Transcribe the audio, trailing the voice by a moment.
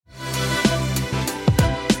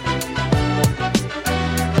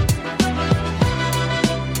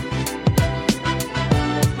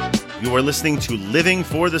You are listening to Living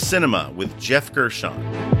for the Cinema with Jeff Gershon.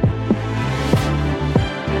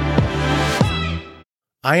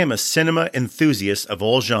 I am a cinema enthusiast of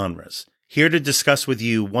all genres, here to discuss with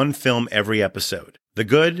you one film every episode. The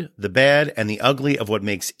good, the bad, and the ugly of what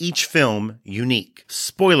makes each film unique.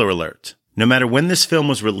 Spoiler alert. No matter when this film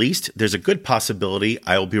was released, there's a good possibility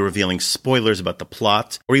I will be revealing spoilers about the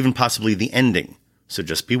plot or even possibly the ending, so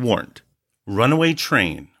just be warned. Runaway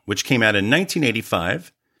Train, which came out in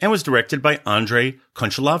 1985 and was directed by Andrei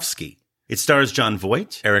Konchalovsky. It stars Jon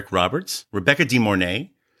Voight, Eric Roberts, Rebecca De Mornay,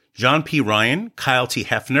 John P. Ryan, Kyle T.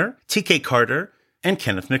 Hefner, T.K. Carter, and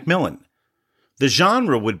Kenneth McMillan. The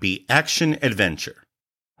genre would be action-adventure.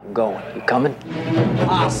 I'm going. You coming?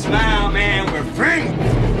 Ah, smile, man. We're free.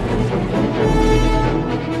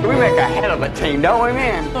 We make a hell of a team, don't we,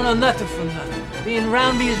 man? I don't know nothing from nothing. Being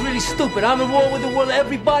around me is really stupid. I'm at war with the world,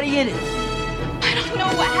 everybody in it. I don't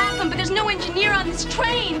know what happened, but there's no engineer on this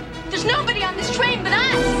train. There's nobody on this train but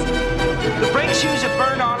us. The brake shoes have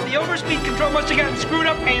burned off. The overspeed control must have gotten screwed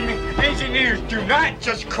up, and the engineers do not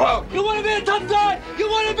just quote. You want to be a tough guy? You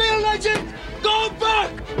want to be a legend? Go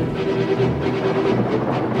back!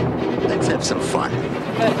 Let's have some fun.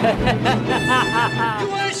 You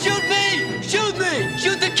want to shoot me? Shoot me!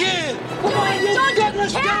 Shoot the kid! Come on, you Don't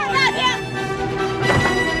gutless care guy! about him!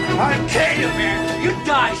 I'll kill you, man. You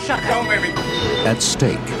die, sucker! Don't, baby. At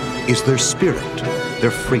stake is their spirit,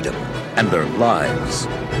 their freedom, and their lives.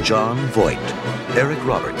 Jon Voight, Eric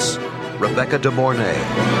Roberts, Rebecca De Mornay.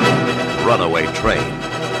 Runaway Train.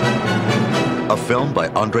 A film by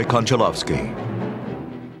Andrei Konchalovsky.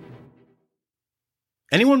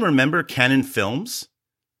 Anyone remember Canon Films?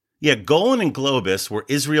 Yeah, Golan and Globus were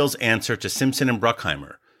Israel's answer to Simpson and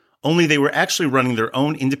Bruckheimer, only they were actually running their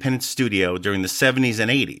own independent studio during the 70s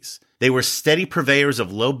and 80s. They were steady purveyors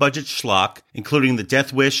of low-budget schlock, including the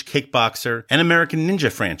Death Wish, Kickboxer, and American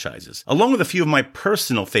Ninja franchises, along with a few of my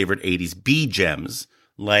personal favorite 80s B-gems,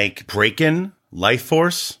 like Breakin', Life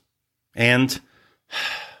Force, and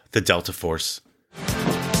the Delta Force.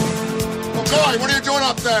 McCoy, what are you doing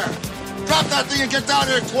up there? Drop that thing and get down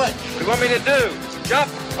here quick. What do you want me to do?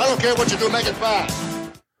 Jump? I don't care what you do, make it fast.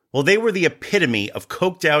 Well, they were the epitome of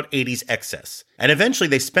coked-out 80s excess, and eventually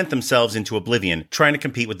they spent themselves into oblivion trying to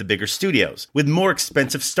compete with the bigger studios, with more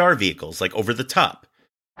expensive star vehicles like Over the Top.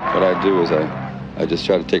 What I do is I just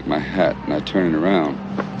try to take my hat and I turn it around,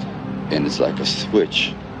 and it's like a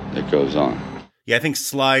switch that goes on. Yeah, I think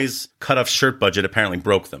Sly's cut-off shirt budget apparently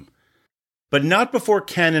broke them. But not before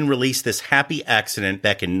Cannon released this happy accident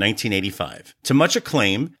back in 1985, to much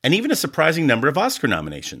acclaim and even a surprising number of Oscar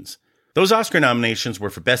nominations. Those Oscar nominations were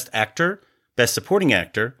for Best Actor, Best Supporting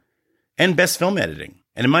Actor, and Best Film Editing,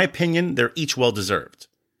 and in my opinion, they're each well-deserved.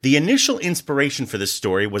 The initial inspiration for this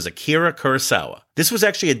story was Akira Kurosawa. This was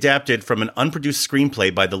actually adapted from an unproduced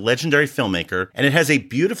screenplay by the legendary filmmaker, and it has a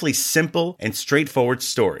beautifully simple and straightforward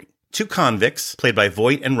story. Two convicts, played by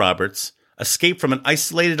Voight and Roberts, escape from an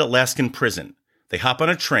isolated Alaskan prison. They hop on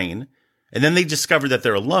a train, and then they discover that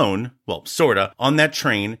they're alone, well, sorta, on that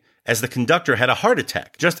train, as the conductor had a heart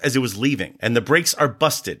attack just as it was leaving, and the brakes are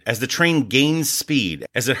busted as the train gains speed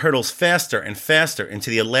as it hurtles faster and faster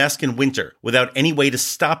into the Alaskan winter without any way to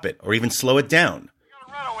stop it or even slow it down. We got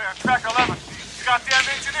a runaway on track 11. The goddamn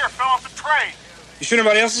engineer fell off the train. You sure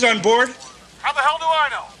nobody else is on board? How the hell do I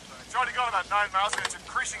know? It's already gone about 9 miles and it's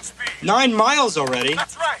increasing speed. 9 miles already?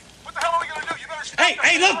 That's right. What the hell are we gonna do? You better stop.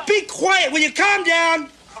 Hey, look, be quiet. Will you calm down?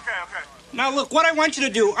 Okay. Now, look, what I want you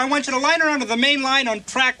to do, I want you to line her onto the main line on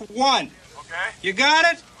track 1. Okay. You got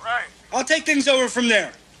it? Right. I'll take things over from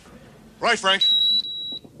there. Right, Frank.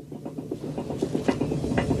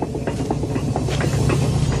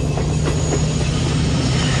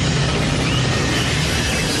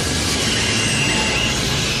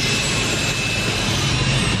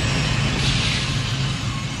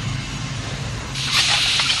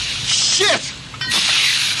 Shit!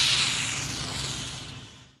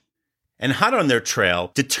 And hot on their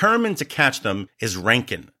trail, determined to catch them, is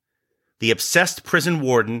Rankin, the obsessed prison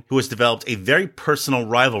warden who has developed a very personal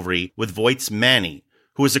rivalry with Voight's Manny,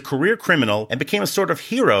 who is a career criminal and became a sort of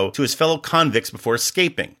hero to his fellow convicts before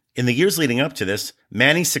escaping. In the years leading up to this,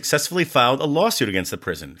 Manny successfully filed a lawsuit against the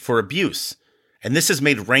prison for abuse, and this has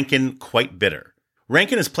made Rankin quite bitter.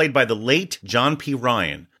 Rankin is played by the late John P.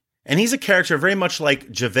 Ryan, and he's a character very much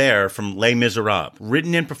like Javert from Les Miserables,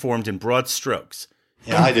 written and performed in broad strokes.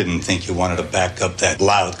 Yeah, I didn't think you wanted to back up that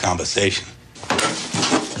loud conversation.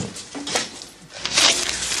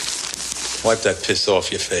 Wipe that piss off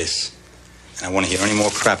your face. And I want to hear any more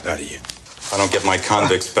crap out of you. If I don't get my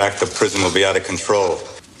convicts back, the prison will be out of control.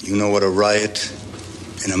 You know what a riot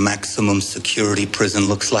in a maximum security prison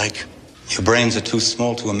looks like? Your brains are too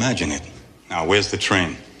small to imagine it. Now, where's the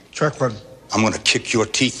train? Truck run. I'm gonna kick your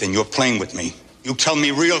teeth and you're playing with me. You tell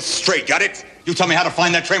me real straight, got it? You tell me how to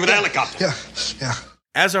find that train with a helicopter. Yeah.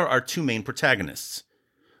 As are our two main protagonists.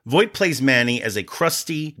 Voight plays Manny as a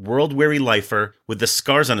crusty, world-weary lifer with the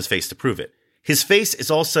scars on his face to prove it. His face is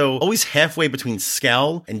also always halfway between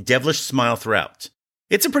scowl and devilish smile throughout.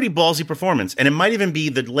 It's a pretty ballsy performance, and it might even be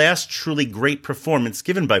the last truly great performance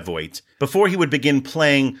given by Voight before he would begin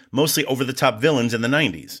playing mostly over-the-top villains in the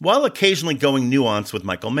 90s, while occasionally going nuanced with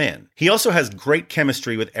Michael Mann. He also has great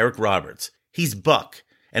chemistry with Eric Roberts. He's Buck,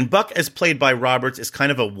 and Buck, as played by Roberts, is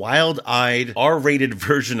kind of a wild-eyed, R-rated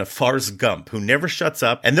version of Forrest Gump, who never shuts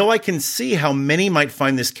up, and though I can see how many might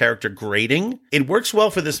find this character grating, it works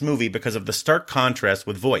well for this movie because of the stark contrast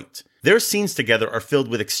with Voight. Their scenes together are filled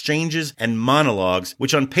with exchanges and monologues,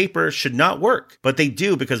 which on paper should not work, but they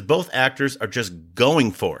do because both actors are just going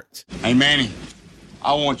for it. Hey, Manny,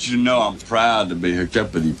 I want you to know I'm proud to be hooked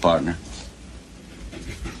up with you, partner.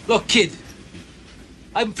 Look, kid,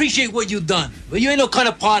 I appreciate what you've done, but you ain't no kind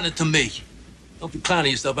of partner to me. Don't be clowning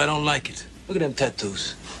yourself, I don't like it. Look at them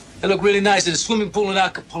tattoos. They look really nice in a swimming pool in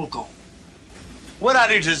Acapulco. What'd I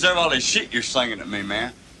do to deserve all this shit you're slinging at me,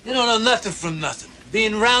 man? You don't know nothing from nothing.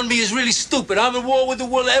 Being around me is really stupid. I'm at war with the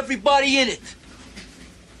world, everybody in it.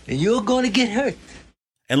 And you're gonna get hurt.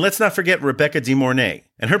 And let's not forget Rebecca De Mornay.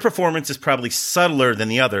 And her performance is probably subtler than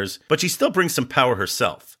the others, but she still brings some power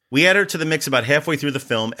herself. We add her to the mix about halfway through the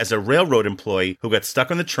film as a railroad employee who got stuck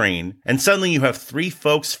on the train, and suddenly you have three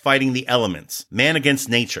folks fighting the elements, man against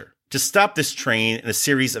nature, to stop this train in a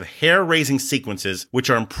series of hair-raising sequences which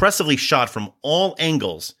are impressively shot from all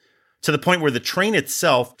angles, to the point where the train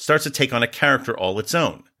itself starts to take on a character all its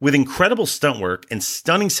own. With incredible stunt work and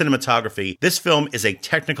stunning cinematography, this film is a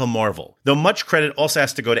technical marvel, though much credit also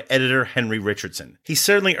has to go to editor Henry Richardson. He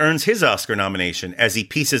certainly earns his Oscar nomination as he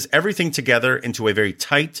pieces everything together into a very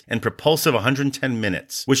tight and propulsive 110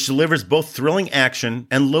 minutes, which delivers both thrilling action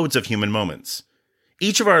and loads of human moments.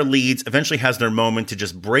 Each of our leads eventually has their moment to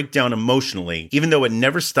just break down emotionally, even though it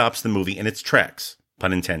never stops the movie in its tracks,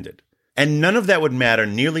 pun intended. And none of that would matter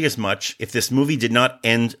nearly as much if this movie did not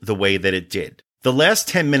end the way that it did. The last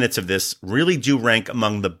 10 minutes of this really do rank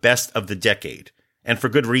among the best of the decade, and for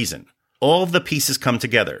good reason. All of the pieces come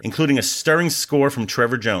together, including a stirring score from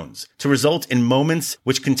Trevor Jones, to result in moments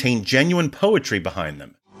which contain genuine poetry behind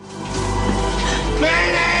them.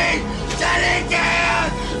 Manny! Shut it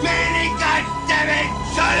down! Manny, goddammit!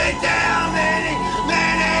 Shut it down, Manny!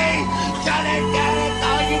 Manny! Shut it down! That's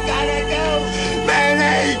all you gotta do!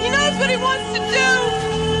 Manny! He knows what he wants to do!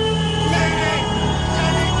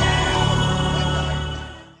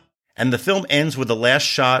 And the film ends with the last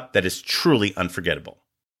shot that is truly unforgettable.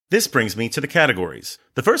 This brings me to the categories.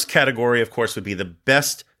 The first category, of course, would be the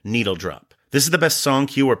best needle drop. This is the best song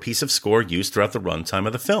cue or piece of score used throughout the runtime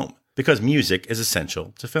of the film, because music is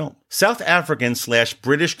essential to film. South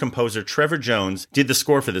African/British composer Trevor Jones did the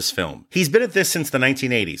score for this film. He's been at this since the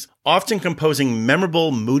 1980s, often composing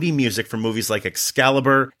memorable, moody music for movies like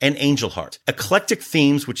Excalibur and Angel Heart. Eclectic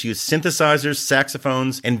themes which use synthesizers,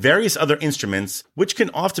 saxophones, and various other instruments, which can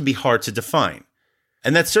often be hard to define.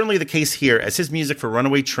 And that's certainly the case here, as his music for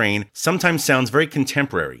Runaway Train sometimes sounds very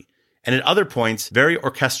contemporary, and at other points, very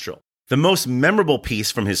orchestral. The most memorable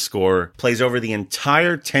piece from his score plays over the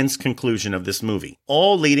entire tense conclusion of this movie,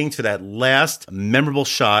 all leading to that last memorable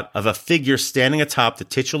shot of a figure standing atop the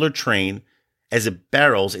titular train as it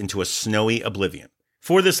barrels into a snowy oblivion.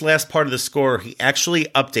 For this last part of the score, he actually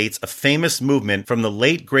updates a famous movement from the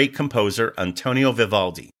late great composer Antonio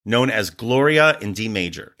Vivaldi, known as Gloria in D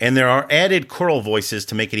major, and there are added choral voices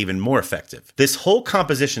to make it even more effective. This whole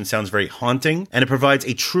composition sounds very haunting, and it provides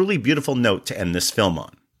a truly beautiful note to end this film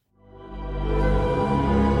on.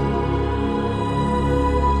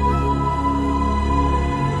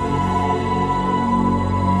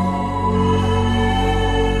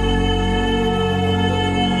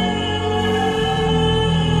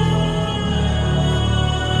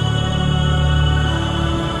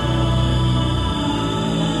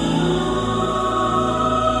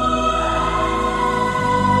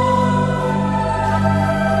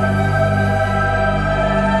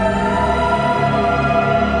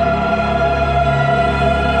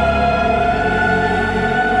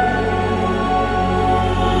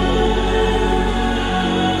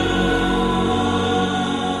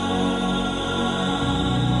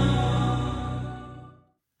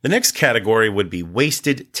 The next category would be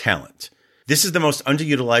wasted talent. This is the most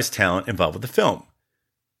underutilized talent involved with the film.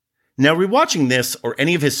 Now, rewatching this or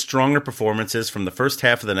any of his stronger performances from the first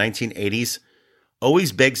half of the 1980s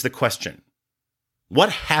always begs the question, what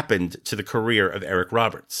happened to the career of Eric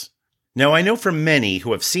Roberts? Now, I know for many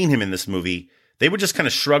who have seen him in this movie, they would just kind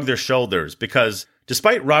of shrug their shoulders because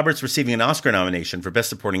despite Roberts receiving an Oscar nomination for Best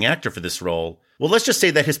Supporting Actor for this role, well, let's just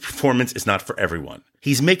say that his performance is not for everyone.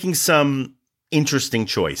 He's making some interesting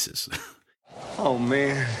choices. Oh,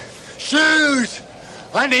 man. Shoes!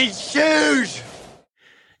 I need shoes!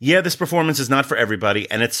 Yeah, this performance is not for everybody,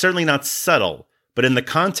 and it's certainly not subtle, but in the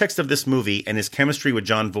context of this movie and his chemistry with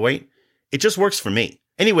Jon Voight, it just works for me.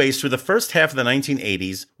 Anyways, through the first half of the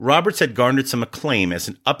 1980s, Roberts had garnered some acclaim as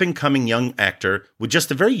an up-and-coming young actor with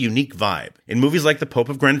just a very unique vibe in movies like The Pope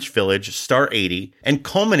of Greenwich Village, Star 80, and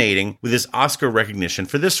culminating with his Oscar recognition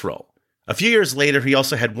for this role. A few years later, he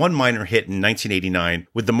also had one minor hit in 1989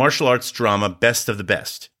 with the martial arts drama Best of the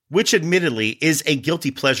Best, which admittedly is a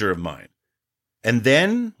guilty pleasure of mine. And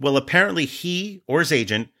then, well, apparently he or his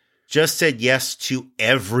agent just said yes to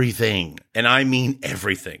everything. And I mean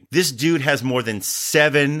everything. This dude has more than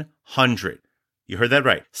 700. You heard that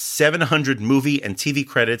right. 700 movie and TV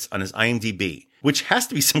credits on his IMDb, which has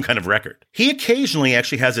to be some kind of record. He occasionally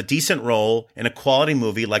actually has a decent role in a quality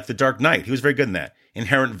movie like The Dark Knight. He was very good in that.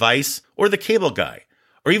 Inherent Vice, or The Cable Guy,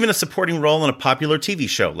 or even a supporting role in a popular TV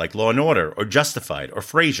show like Law & Order, or Justified, or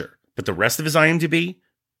Frasier. But the rest of his IMDb?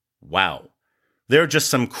 Wow. There are just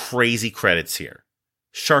some crazy credits here.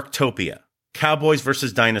 Sharktopia, Cowboys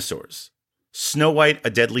vs. Dinosaurs, Snow White, A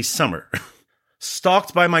Deadly Summer,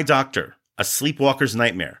 Stalked by My Doctor, A Sleepwalker's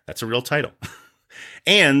Nightmare. That's a real title.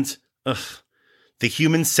 And, The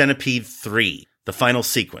Human Centipede 3, The Final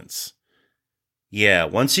Sequence. Yeah,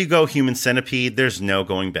 once you go Human Centipede, there's no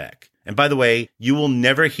going back. And by the way, you will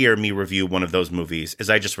never hear me review one of those movies, as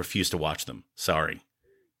I just refuse to watch them. Sorry.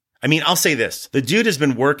 I mean, I'll say this. The dude has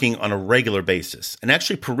been working on a regular basis, and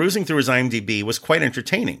actually perusing through his IMDb was quite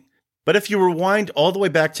entertaining. But if you rewind all the way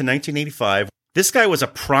back to 1985, this guy was a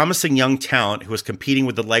promising young talent who was competing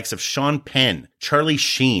with the likes of Sean Penn, Charlie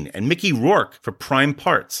Sheen, and Mickey Rourke for prime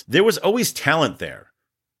parts. There was always talent there.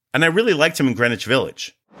 And I really liked him in Greenwich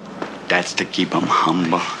Village. That's to keep him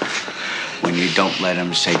humble. When you don't let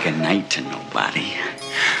him say goodnight to nobody,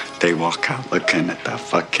 they walk out looking at the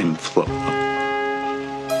fucking floor.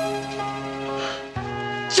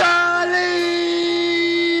 Charlie!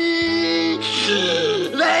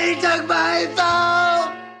 They took my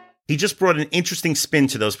phone! He just brought an interesting spin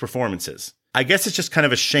to those performances. I guess it's just kind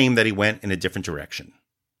of a shame that he went in a different direction.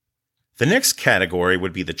 The next category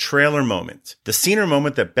would be the trailer moment, the scene or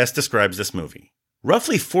moment that best describes this movie.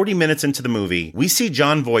 Roughly 40 minutes into the movie, we see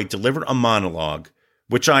Jon Voight deliver a monologue,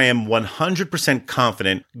 which I am 100%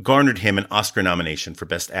 confident garnered him an Oscar nomination for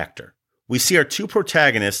Best Actor. We see our two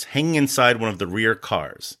protagonists hanging inside one of the rear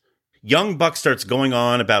cars. Young Buck starts going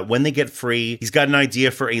on about when they get free. He's got an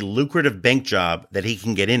idea for a lucrative bank job that he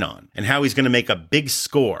can get in on, and how he's going to make a big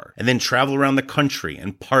score and then travel around the country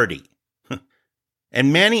and party.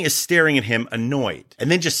 And Manny is staring at him annoyed, and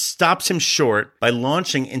then just stops him short by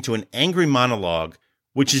launching into an angry monologue,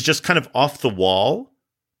 which is just kind of off the wall,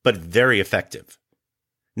 but very effective.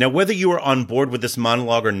 Now, whether you are on board with this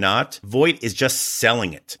monologue or not, Voight is just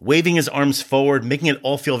selling it, waving his arms forward, making it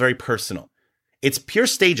all feel very personal. It's pure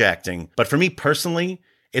stage acting, but for me personally,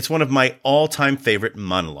 it's one of my all-time favorite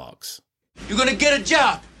monologues. You're gonna get a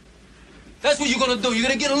job. That's what you're gonna do. You're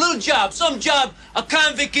gonna get a little job, some job a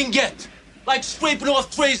convict can get. Like scraping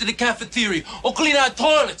off trays in the cafeteria or cleaning out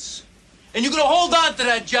toilets. And you're gonna hold on to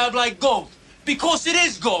that job like gold. Because it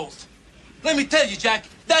is gold. Let me tell you, Jack,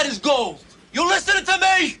 that is gold. You listening to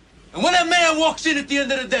me? And when that man walks in at the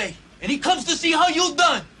end of the day and he comes to see how you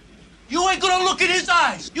done, you ain't gonna look in his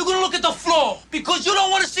eyes. You're gonna look at the floor. Because you don't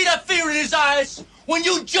want to see that fear in his eyes when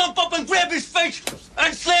you jump up and grab his face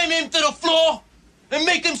and slam him to the floor and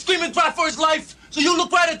make him scream and cry for his life. So you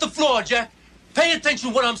look right at the floor, Jack. Pay attention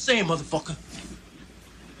to what I'm saying, motherfucker.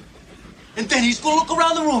 And then he's gonna look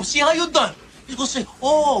around the room, see how you done. He's gonna say,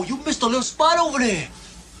 oh, you missed a little spot over there.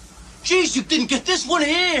 Jeez, you didn't get this one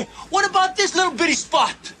here. What about this little bitty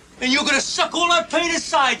spot? And you're gonna suck all that paint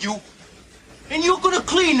inside you. And you're gonna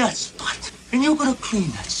clean that spot. And you're gonna clean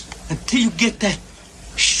that spot until you get that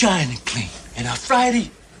shining clean. And on Friday,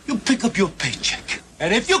 you pick up your paycheck.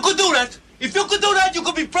 And if you could do that, you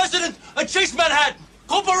could be president of Chase Manhattan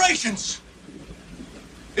Corporations.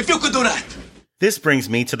 If you could do that. This brings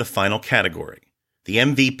me to the final category, the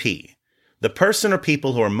MVP, the person or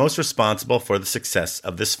people who are most responsible for the success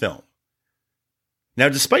of this film. Now,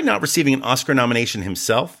 despite not receiving an Oscar nomination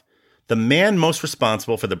himself, the man most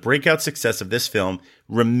responsible for the breakout success of this film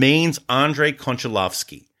remains Andrei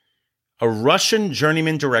Konchalovsky, a Russian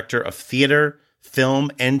journeyman director of theater, film,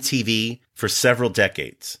 and TV for several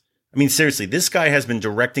decades. I mean, seriously, this guy has been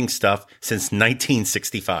directing stuff since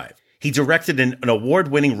 1965. He directed an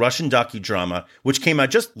award-winning Russian docudrama, which came out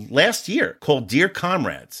just last year, called Dear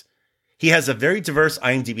Comrades. He has a very diverse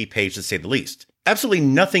IMDb page, to say the least. Absolutely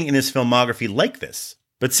nothing in his filmography like this.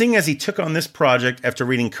 But seeing as he took on this project after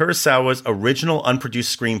reading Kurosawa's original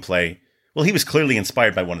unproduced screenplay, well, he was clearly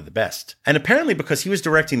inspired by one of the best. And apparently because he was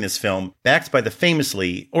directing this film, backed by the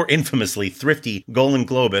famously, or infamously, thrifty Golan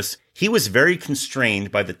Globus, he was very constrained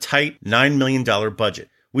by the tight $9 million budget,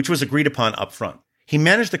 which was agreed upon up front. He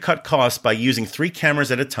managed to cut costs by using 3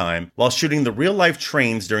 cameras at a time while shooting the real-life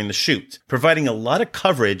trains during the shoot, providing a lot of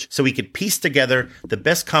coverage so he could piece together the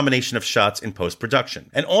best combination of shots in post-production.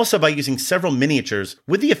 And also by using several miniatures,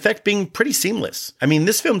 with the effect being pretty seamless. I mean,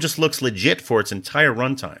 this film just looks legit for its entire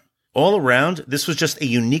runtime. All around, this was just a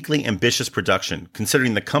uniquely ambitious production,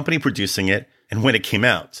 considering the company producing it and when it came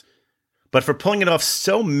out. But for pulling it off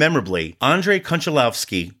so memorably, Andrei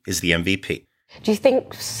Konchalovsky is the MVP. Do you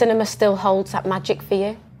think cinema still holds that magic for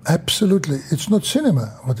you? Absolutely. It's not cinema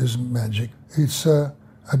what is magic. It's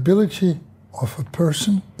ability of a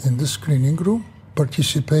person in the screening room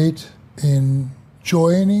participate in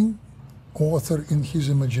joining author in his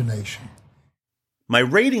imagination. My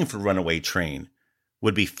rating for Runaway Train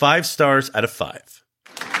would be 5 stars out of 5.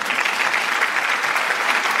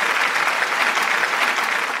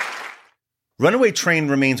 Runaway Train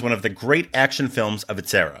remains one of the great action films of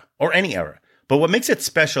its era, or any era. But what makes it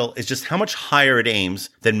special is just how much higher it aims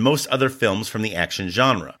than most other films from the action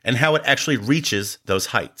genre, and how it actually reaches those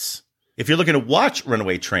heights. If you're looking to watch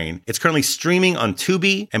Runaway Train, it's currently streaming on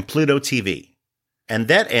Tubi and Pluto TV. And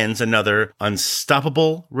that ends another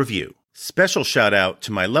Unstoppable review. Special shout out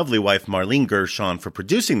to my lovely wife Marlene Gershon for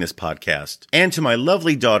producing this podcast, and to my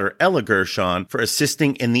lovely daughter Ella Gershon for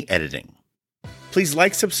assisting in the editing. Please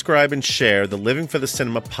like, subscribe, and share the Living for the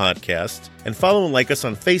Cinema podcast, and follow and like us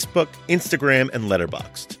on Facebook, Instagram, and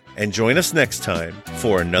Letterboxd. And join us next time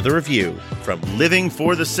for another review from Living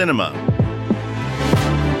for the Cinema.